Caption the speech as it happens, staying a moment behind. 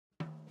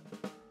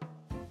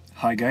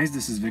Hi guys,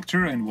 this is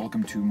Victor and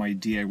welcome to my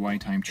DIY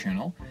time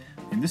channel.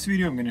 In this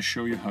video I'm going to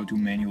show you how to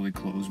manually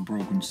close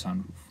broken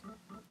sunroof.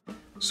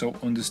 So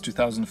on this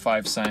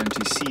 2005 Scion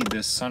TC,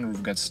 this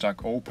sunroof got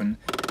stuck open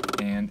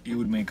and it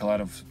would make a lot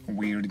of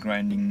weird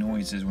grinding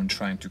noises when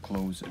trying to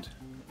close it.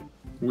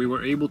 We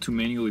were able to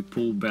manually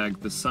pull back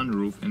the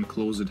sunroof and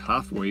close it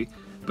halfway,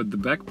 but the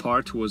back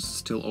part was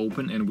still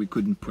open and we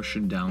couldn't push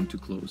it down to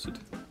close it.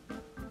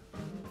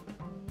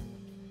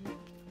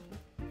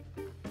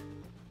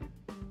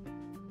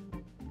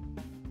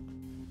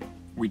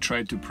 We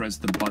tried to press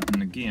the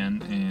button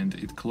again and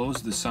it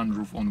closed the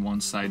sunroof on one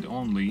side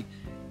only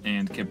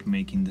and kept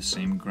making the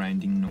same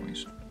grinding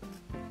noise.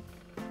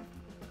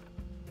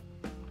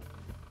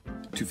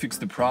 To fix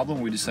the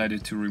problem, we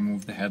decided to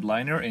remove the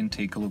headliner and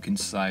take a look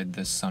inside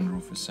the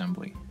sunroof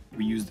assembly.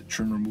 We used the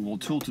trim removal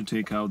tool to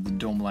take out the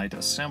dome light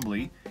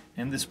assembly,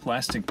 and this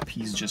plastic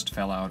piece just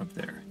fell out of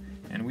there.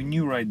 And we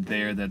knew right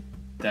there that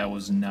that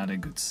was not a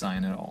good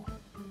sign at all.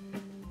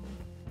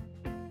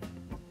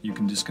 You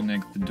can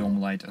disconnect the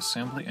dome light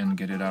assembly and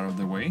get it out of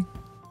the way.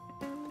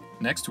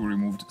 Next, we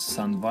removed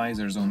sun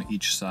visors on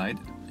each side,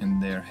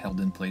 and they're held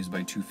in place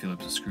by two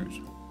Phillips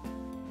screws.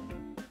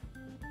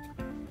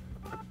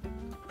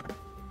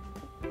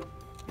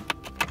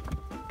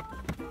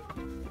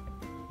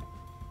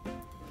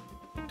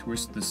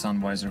 Twist the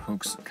sun visor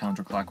hooks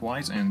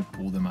counterclockwise and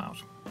pull them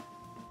out.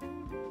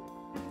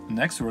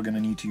 Next, we're going to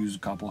need to use a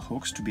couple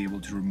hooks to be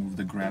able to remove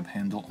the grab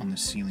handle on the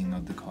ceiling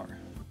of the car.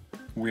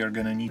 We are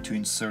going to need to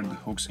insert the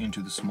hooks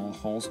into the small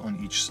holes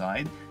on each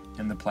side,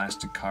 and the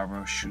plastic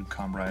cover should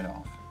come right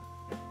off.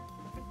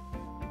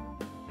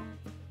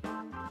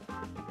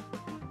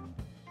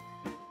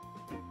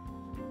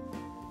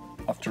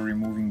 After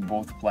removing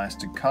both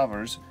plastic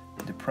covers,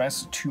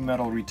 depress two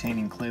metal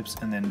retaining clips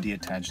and then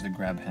deattach the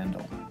grab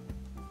handle.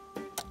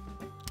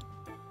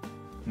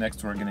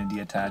 Next, we're going to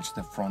deattach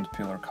the front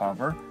pillar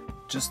cover,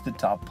 just the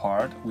top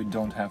part. We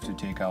don't have to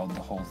take out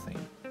the whole thing.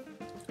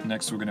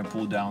 Next, we're going to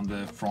pull down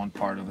the front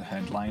part of the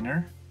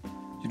headliner.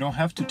 You don't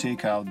have to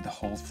take out the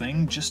whole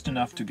thing, just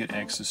enough to get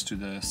access to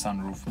the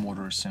sunroof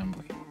motor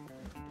assembly.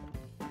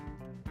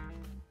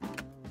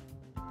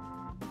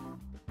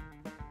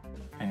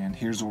 And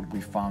here's what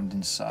we found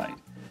inside.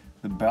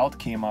 The belt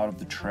came out of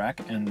the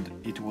track and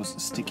it was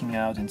sticking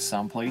out in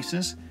some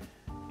places,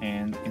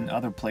 and in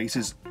other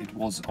places it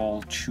was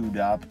all chewed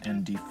up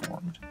and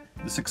deformed.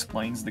 This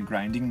explains the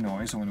grinding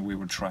noise when we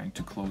were trying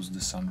to close the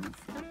sunroof.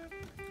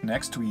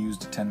 Next, we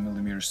used a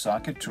 10mm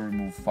socket to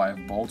remove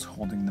 5 bolts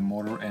holding the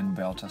motor and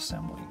belt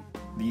assembly.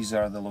 These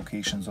are the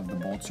locations of the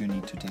bolts you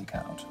need to take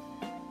out.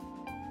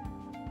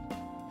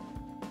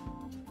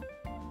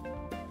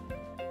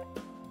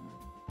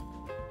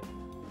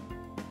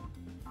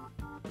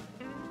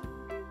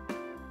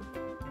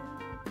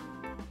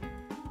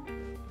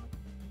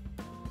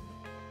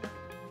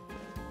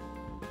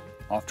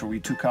 After we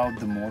took out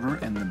the motor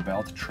and the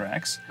belt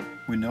tracks,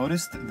 we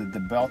noticed that the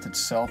belt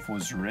itself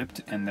was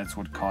ripped, and that's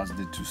what caused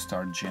it to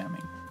start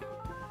jamming.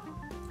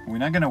 We're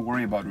not going to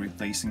worry about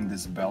replacing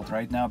this belt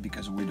right now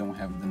because we don't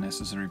have the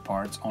necessary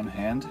parts on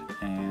hand,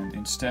 and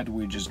instead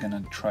we're just going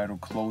to try to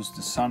close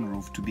the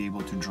sunroof to be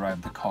able to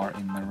drive the car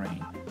in the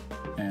rain.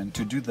 And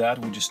to do that,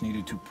 we just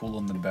needed to pull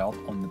on the belt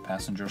on the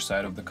passenger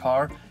side of the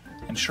car,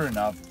 and sure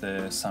enough,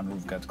 the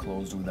sunroof got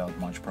closed without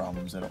much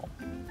problems at all.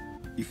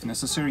 If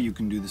necessary, you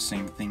can do the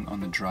same thing on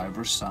the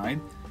driver's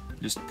side.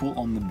 Just pull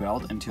on the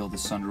belt until the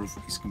sunroof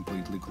is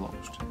completely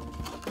closed.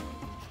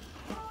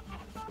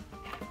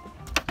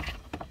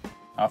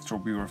 After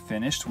we were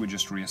finished, we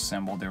just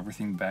reassembled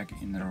everything back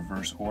in the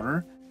reverse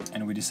order,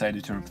 and we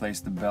decided to replace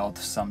the belt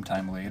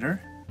sometime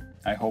later.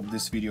 I hope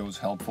this video was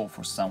helpful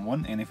for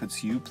someone, and if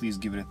it's you, please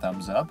give it a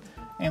thumbs up,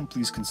 and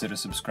please consider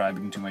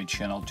subscribing to my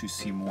channel to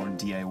see more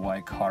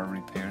DIY car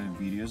repair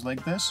videos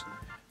like this.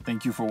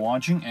 Thank you for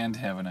watching and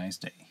have a nice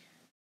day.